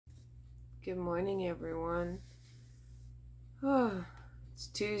Good morning, everyone. Oh, it's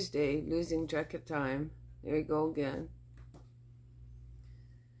Tuesday, losing track of time. There we go again.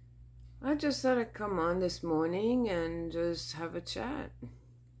 I just thought I'd come on this morning and just have a chat.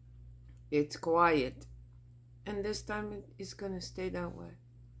 It's quiet, and this time it's gonna stay that way.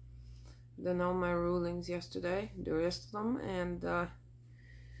 Done all my rulings yesterday, the rest of them, and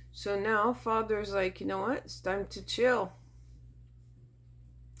so now Father's like, you know what? It's time to chill.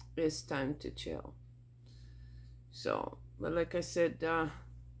 It's time to chill. So, but like I said,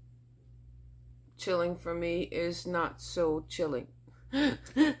 chilling for me is not so chilling.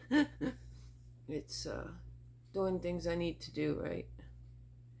 It's doing things I need to do, right?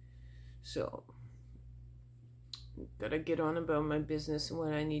 So, gotta get on about my business and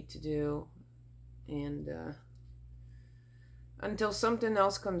what I need to do, and until something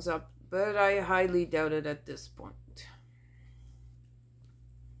else comes up, but I highly doubt it at this point.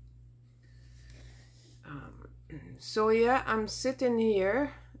 So yeah, I'm sitting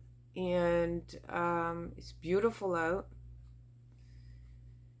here, and it's beautiful out.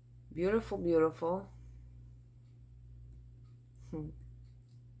 Beautiful, beautiful.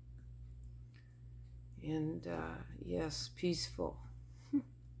 And yes, peaceful.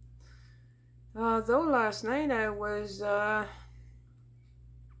 Though last night I was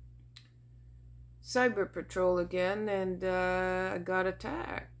cyber patrol again, and I got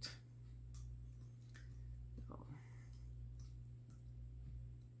attacked.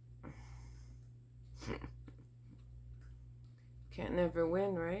 Can't never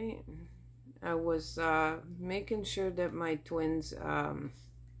win, right? I was making sure that my twins'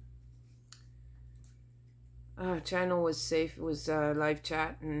 channel was safe. It was live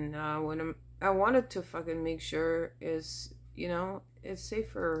chat, and I wanted to fucking make sure is, you know, it's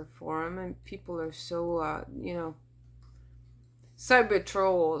safer for them, and people are so, you know, cyber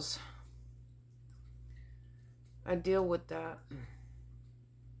trolls. I deal with that.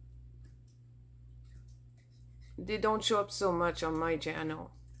 They don't show up so much on my channel.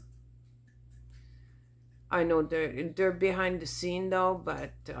 I know they're behind the scene though,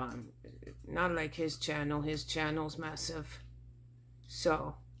 but not like his channel. His channel's massive,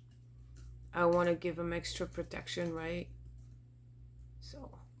 so I want to give him extra protection, right?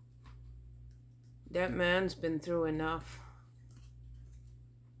 So that man's been through enough,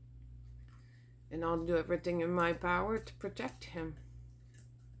 and I'll do everything in my power to protect him.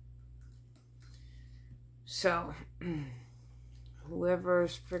 So,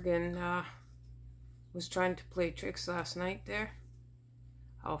 whoever's friggin' was trying to play tricks last night there,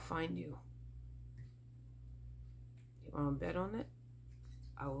 I'll find you. You wanna bet on it?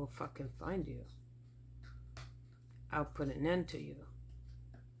 I will fucking find you. I'll put an end to you.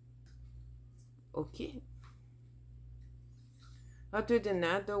 Okay. Other than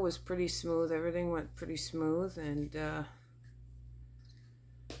that, though, it was pretty smooth. Everything went pretty smooth, and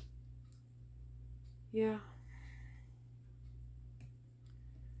yeah.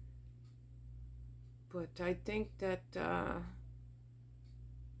 But I think that,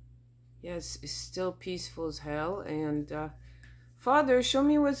 yes, it's still peaceful as hell. And, Father, show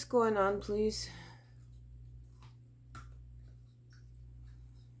me what's going on, please.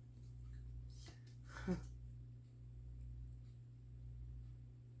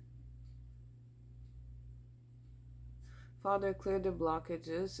 Father, clear the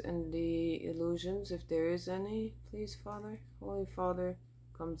blockages and the illusions, if there is any, please, Father. Holy Father,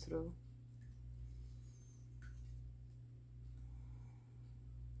 come through.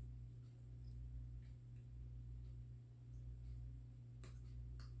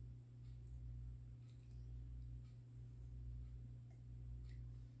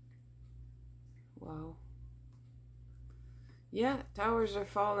 Wow. Yeah, towers are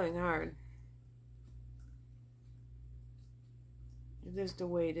falling hard. It is the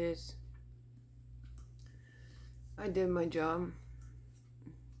way it is. I did my job,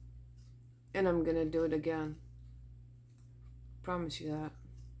 and I'm gonna do it again. Promise you that.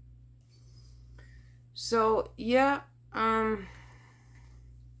 So yeah, other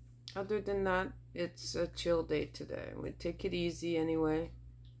than that, it's a chill day today. We take it easy anyway.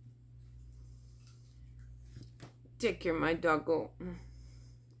 Take care, my doggo.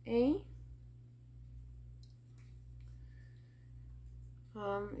 Eh?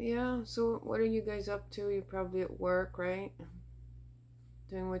 Yeah, so what are you guys up to? You're probably at work, right?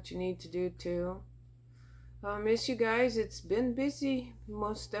 Doing what you need to do too. Miss you guys. It's been busy,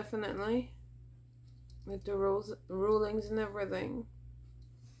 most definitely, with the rulings and everything.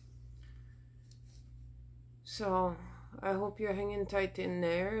 So I hope you're hanging tight in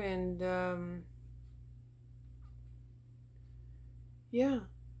there, and yeah,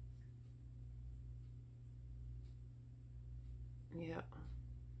 Yeah.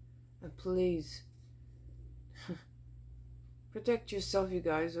 And please, protect yourself, you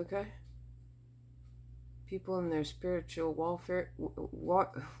guys, okay? People in their spiritual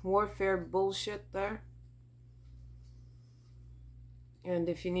warfare bullshit there. And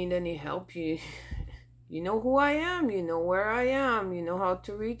if you need any help, you know who I am, you know where I am, you know how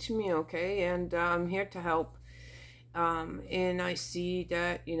to reach me, okay? And I'm here to help. And I see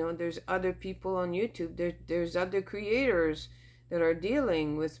that, you know, there's other people on YouTube, there's other creators that are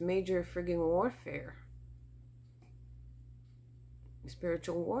dealing with major frigging warfare.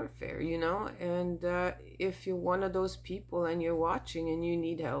 Spiritual warfare, you know? And if you're one of those people and you're watching and you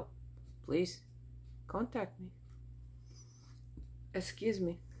need help, please contact me. Excuse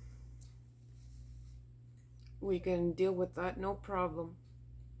me. We can deal with that, no problem.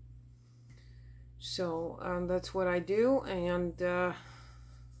 So that's what I do, and yeah,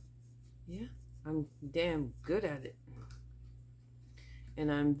 I'm damn good at it. And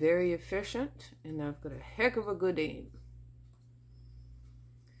I'm very efficient, and I've got a heck of a good aim.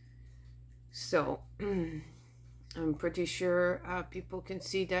 So I'm pretty sure people can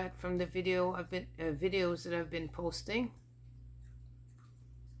see that from the videos that I've been posting.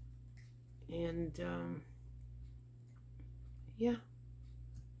 And yeah,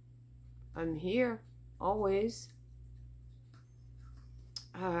 I'm here always,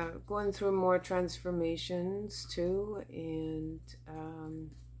 going through more transformations too, and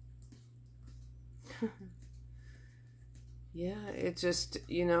yeah, it's just,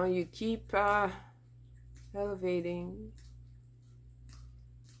 you know, you keep elevating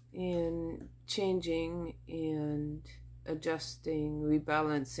and changing and adjusting,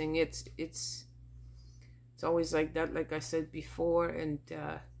 rebalancing. It's always like that, like I said before. And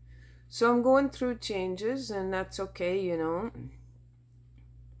so I'm going through changes, and that's okay, you know.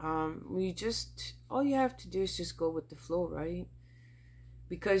 We just, all you have to do is just go with the flow, right?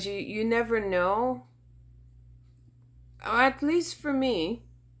 Because you never know. At least for me,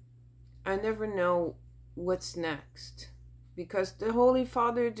 I never know what's next, because the Holy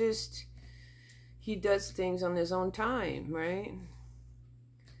Father just, he does things on his own time, right?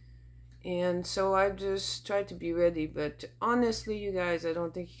 And so I just try to be ready. But honestly, you guys, I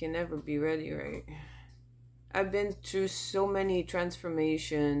don't think you can ever be ready, right? I've been through so many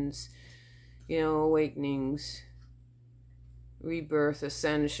transformations, you know, awakenings, rebirth,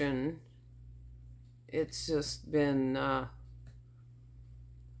 ascension. It's just been,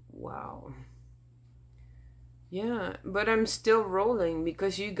 wow. Yeah, but I'm still rolling,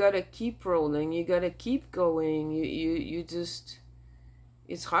 because you gotta keep rolling. You gotta keep going. You just,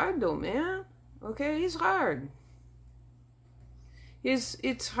 it's hard though, man. Okay, it's hard.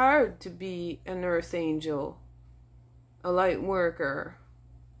 It's hard to be an earth angel, a light worker,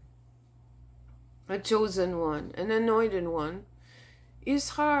 a chosen one, an anointed one. It's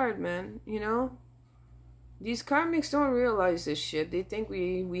hard, man, you know? These karmics don't realize this shit. They think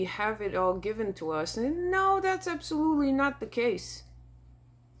we have it all given to us. And no, that's absolutely not the case.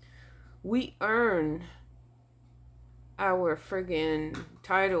 We earn our friggin'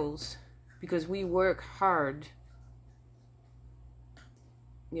 titles because we work hard.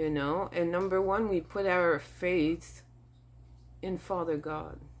 You know? And number one, we put our faith in Father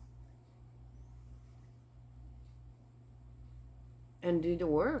God. And do the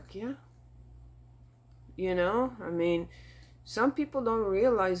work, yeah? You know, I mean, some people don't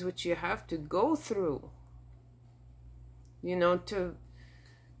realize what you have to go through, you know, to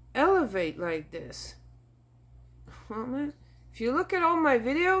elevate like this. Well, man, if you look at all my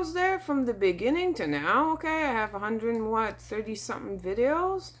videos there from the beginning to now, okay, I have 30 something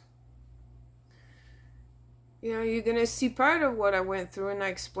videos. You know, you're gonna see part of what I went through, and I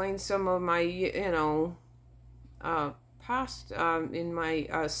explained some of my, you know, past in my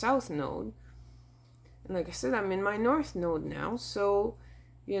south node. And like I said, I'm in my north node now, so,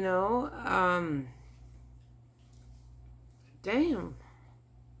 you know, damn.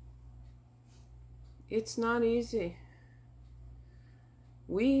 It's not easy.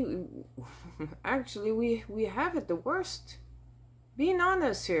 Actually, we have it the worst. Being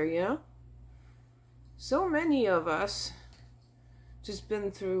honest here, you know. So many of us just been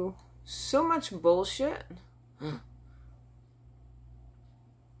through so much bullshit.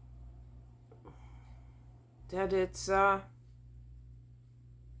 That it's, but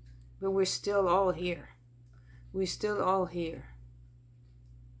we're still all here. We're still all here.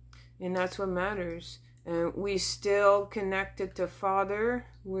 And that's what matters. And we still connected to Father.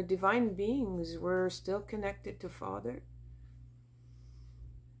 We're divine beings. We're still connected to Father.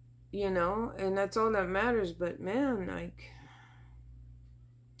 You know, and that's all that matters. But man, like,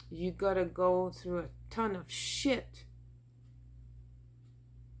 you gotta go through a ton of shit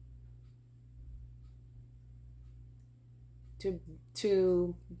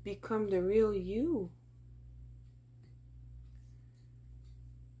to become the real you.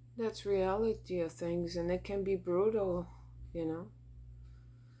 That's reality of things, and it can be brutal, you know.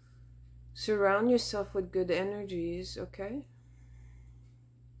 Surround yourself with good energies, okay?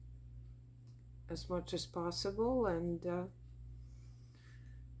 As much as possible, and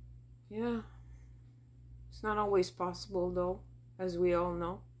yeah. It's not always possible, though, as we all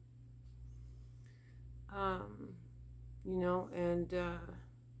know. You know, and yeah,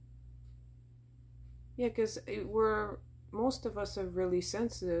 because most of us are really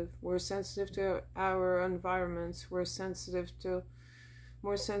sensitive. We're sensitive to our environments. We're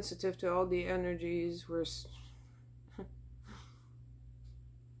more sensitive to all the energies.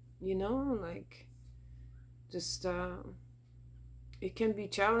 You know, like, just, it can be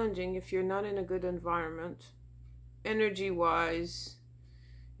challenging if you're not in a good environment. Energy-wise,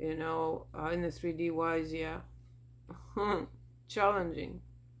 you know, in the 3D-wise, yeah. Challenging,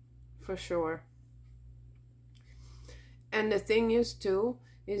 for sure. And the thing is, too,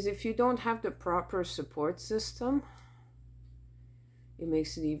 is if you don't have the proper support system, it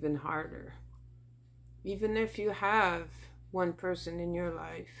makes it even harder. Even if you have one person in your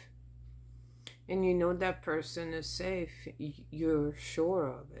life, and you know that person is safe, you're sure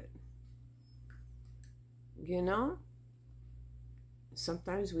of it. You know?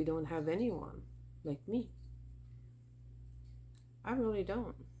 Sometimes we don't have anyone, like me. I really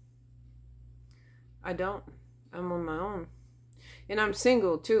don't. I don't. I'm on my own. And I'm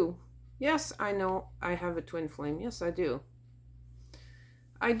single, too. Yes, I know I have a twin flame. Yes, I do.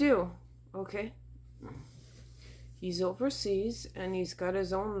 I do. Okay? He's overseas, and he's got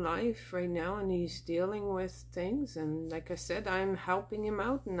his own life right now, and he's dealing with things. And like I said, I'm helping him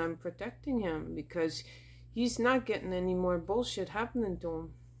out, and I'm protecting him, because he's not getting any more bullshit happening to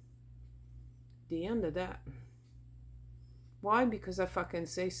him. The end of that. Why? Because I fucking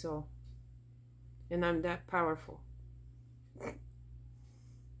say so. And I'm that powerful.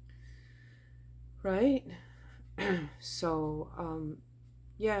 Right? So,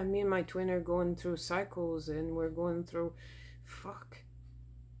 yeah, me and my twin are going through cycles, and we're going through,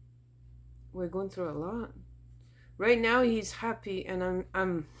 we're going through a lot. Right now he's happy, and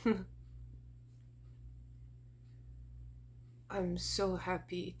I'm I'm so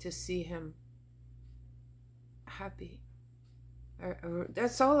happy to see him happy.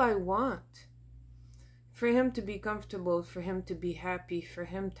 That's all I want. For him to be comfortable, for him to be happy, for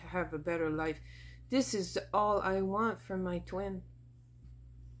him to have a better life. This is all I want from my twin.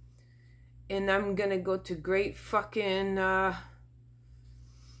 And I'm gonna go to great fucking I'm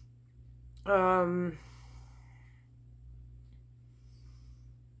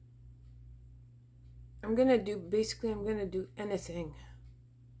gonna do anything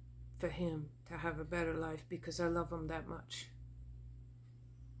for him to have a better life, because I love him that much.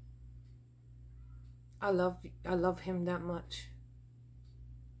 I love him that much.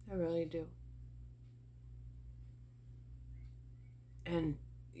 I really do. And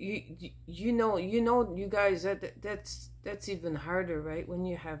you know, you guys, that's even harder, right? When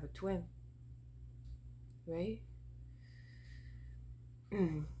you have a twin, right?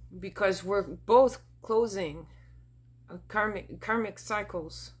 Because we're both closing karmic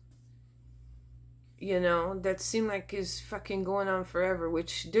cycles, you know, that seem like is fucking going on forever,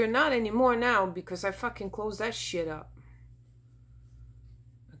 which they're not anymore now, because I fucking closed that shit up.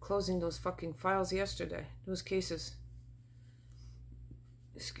 I'm closing those fucking files yesterday, those cases.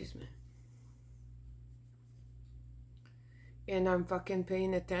 Excuse me. And I'm fucking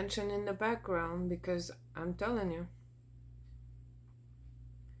paying attention in the background, because I'm telling you.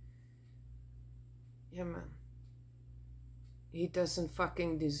 Yeah, man. He doesn't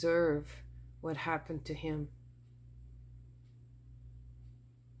fucking deserve what happened to him.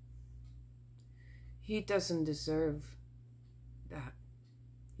 He doesn't deserve that.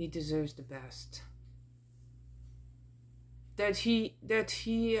 He deserves the best. That he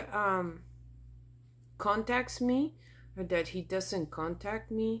contacts me, or that he doesn't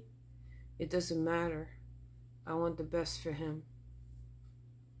contact me, it doesn't matter. I want the best for him.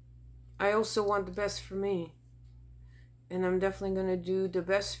 I also want the best for me. And I'm definitely going to do the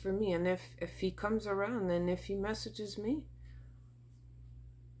best for me. And if he comes around, and if he messages me,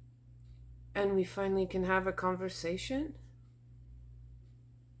 and we finally can have a conversation,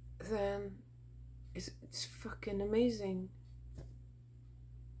 then it's fucking amazing.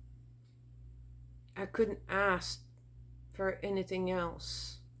 I couldn't ask for anything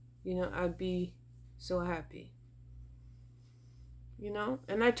else. You know, I'd be so happy. You know,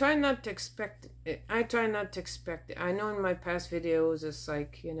 and I try not to expect it. I know in my past videos, it's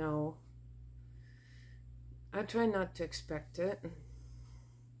like, you know, I try not to expect it,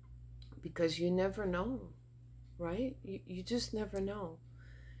 because you never know, right? You just never know.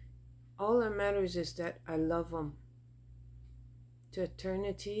 All that matters is that I love him to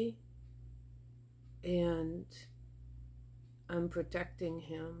eternity, and I'm protecting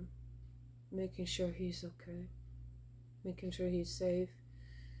him, making sure he's okay, making sure he's safe,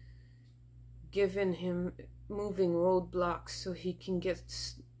 giving him moving roadblocks so he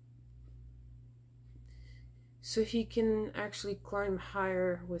can actually climb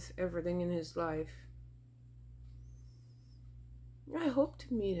higher with everything in his life. I hope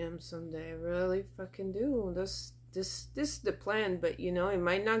to meet him someday. I really fucking do. This is the plan, but you know, it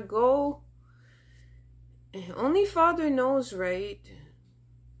might not go. Only Father knows, right?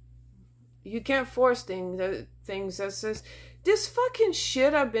 You can't force things that says this fucking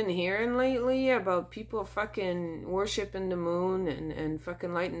shit I've been hearing lately about people fucking worshiping the moon and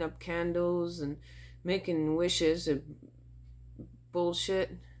fucking lighting up candles and making wishes and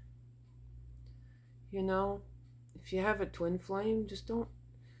bullshit. You know, if you have a twin flame, just don't.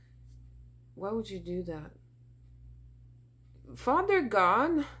 Why would you do that? Father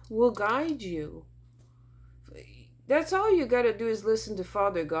God will guide you. That's all you gotta do is listen to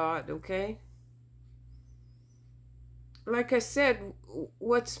Father God, okay? Like I said,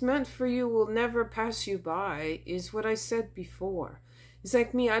 what's meant for you will never pass you by, is what I said before. It's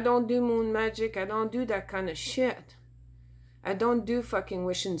like me, I don't do moon magic, I don't do that kind of shit. I don't do fucking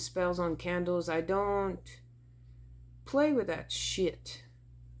wishing spells on candles, I don't play with that shit.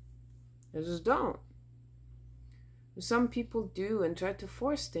 I just don't. Some people do and try to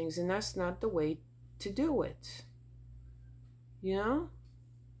force things, and that's not the way to do it. You know?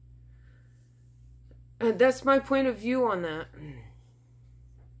 And that's my point of view on that.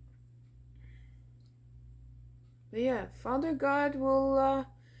 But yeah, Father God will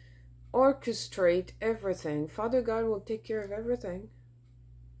orchestrate everything. Father God will take care of everything.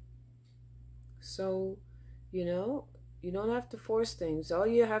 So, you know, you don't have to force things. All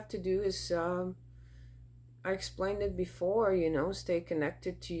you have to do is, I explained it before, you know, stay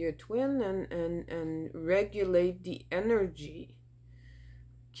connected to your twin and regulate the energy.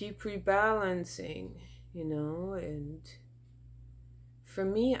 Keep rebalancing, you know, and for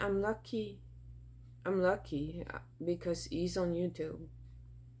me, I'm lucky. I'm lucky because he's on YouTube.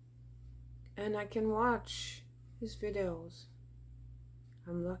 And I can watch his videos.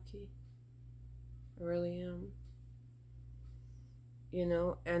 I'm lucky. I really am. You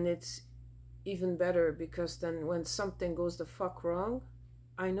know, and it's even better because then when something goes the fuck wrong,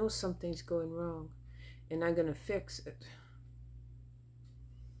 I know something's going wrong and I'm gonna fix it.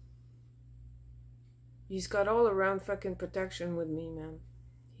 He's got all around fucking protection with me, man.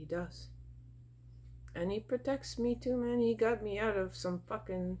 He does. And he protects me too, man. He got me out of some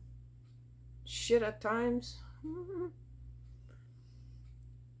fucking shit at times.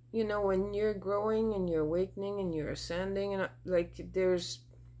 You know, when you're growing and you're awakening and you're ascending, and like there's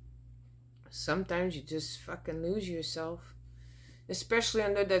sometimes you just fucking lose yourself. Especially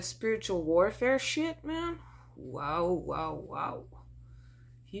under that spiritual warfare shit, man. Wow, wow, wow.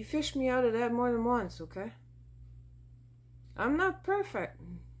 He fished me out of that more than once, okay? I'm not perfect.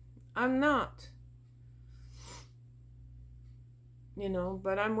 I'm not. You know,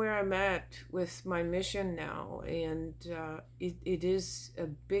 but I'm where I'm at with my mission now. And it is a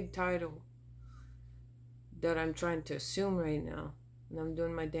big title that I'm trying to assume right now. And I'm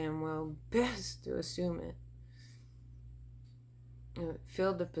doing my damn well best to assume it.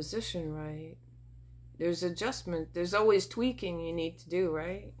 Fill the position right. There's adjustment. There's always tweaking you need to do,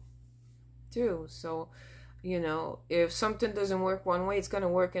 right? Too. So, you know, if something doesn't work one way, it's going to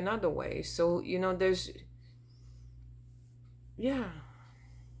work another way. So, you know, there's... Yeah.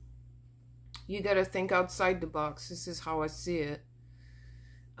 You got to think outside the box. This is how I see it.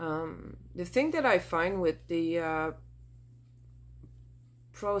 The thing that I find with the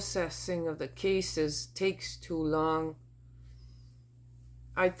processing of the cases takes too long.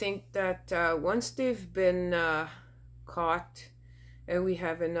 I think that once they've been caught and we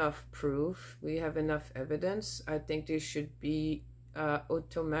have enough proof, we have enough evidence, I think they should be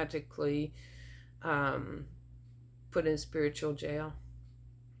automatically put in spiritual jail.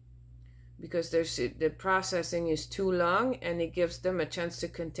 Because the processing is too long and it gives them a chance to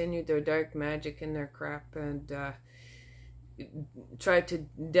continue their dark magic and their crap and try to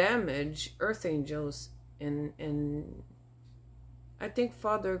damage earth angels. And I think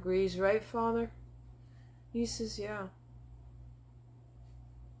Father agrees, right, Father? He says, yeah.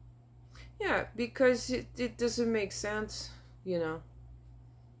 Yeah, because it doesn't make sense, you know.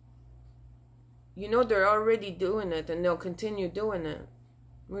 You know they're already doing it and they'll continue doing it.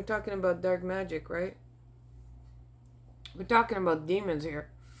 We're talking about dark magic, right? We're talking about demons here.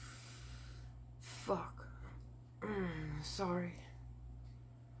 Fuck. Sorry.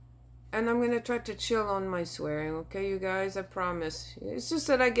 And I'm gonna try to chill on my swearing, okay, you guys? I promise. It's just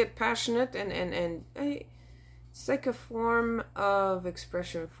that I get passionate and it's like a form of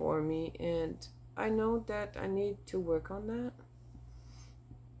expression for me, and I know that I need to work on that.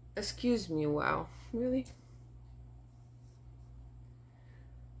 Excuse me, wow. Really?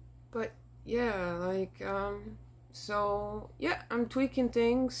 But yeah, like, so yeah, I'm tweaking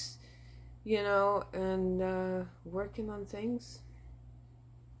things, you know, and working on things.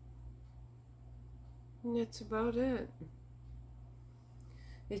 And that's about it.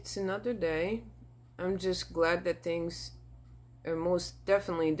 It's another day. I'm just glad that things are most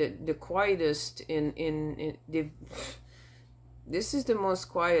definitely the quietest in the. This is the most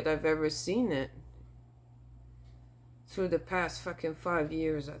quiet I've ever seen it through the past fucking 5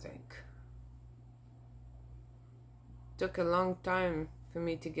 years, I think. Took a long time for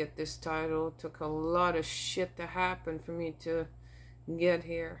me to get this title. Took a lot of shit to happen for me to get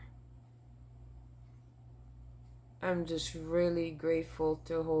here. I'm just really grateful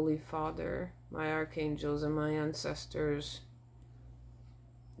to Holy Father, my archangels, and my ancestors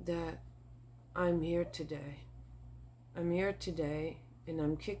that I'm here today. I'm here today, and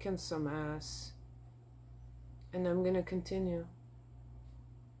I'm kicking some ass, and I'm gonna continue.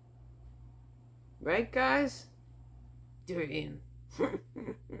 Right, guys? Durian.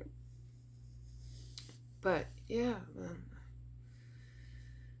 But, yeah, man.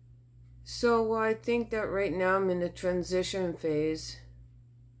 So I think that right now I'm in the transition phase,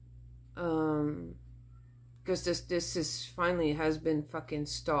 because this is finally has been fucking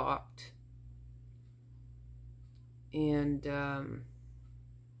stopped, and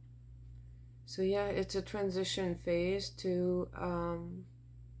so yeah, it's a transition phase to a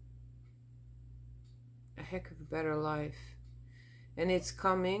heck of a better life, and it's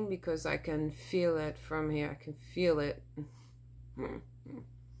coming because I can feel it from here. I can feel it.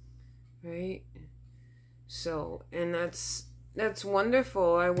 Right? So, and that's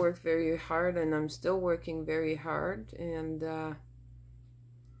wonderful. I worked very hard, and I'm still working very hard, and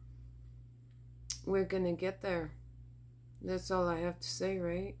we're gonna get there. That's all I have to say,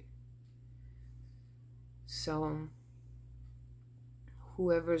 right? So,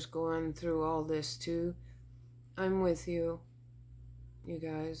 whoever's going through all this too, I'm with you, you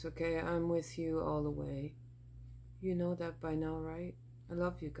guys, okay? I'm with you all the way. You know that by now, right? I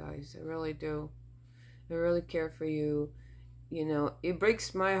love you guys. I really do. I really care for you. You know, it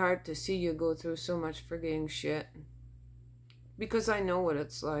breaks my heart to see you go through so much frigging shit. Because I know what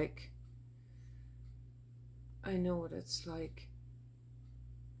it's like. I know what it's like.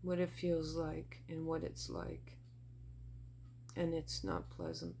 What it feels like and what it's like. And it's not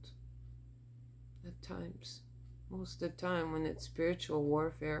pleasant. At times. Most of the time when it's spiritual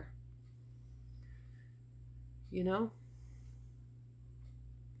warfare. You know?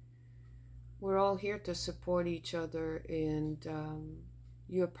 We're all here to support each other, and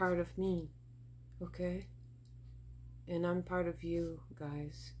you're part of me, okay? And I'm part of you,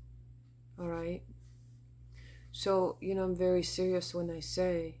 guys, all right? So, you know, I'm very serious when I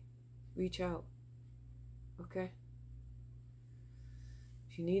say, reach out, okay?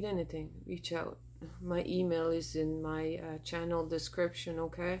 If you need anything, reach out. My email is in my channel description,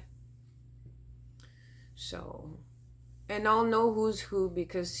 okay? So... and I'll know who's who,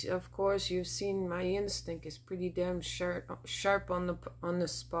 because of course you've seen my instinct is pretty damn sharp on the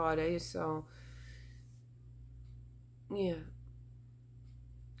spot, eh? So yeah,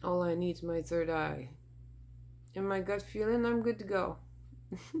 all I need is my third eye and my gut feeling. I'm good to go.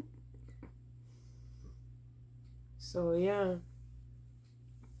 So yeah,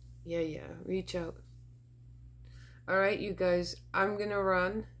 reach out. All right, you guys, I'm gonna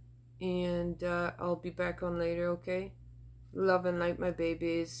run, and I'll be back on later, okay? Love and light, my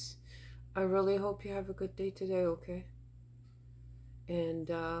babies. I really hope you have a good day today, okay? And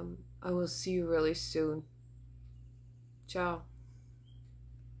I will see you really soon. Ciao.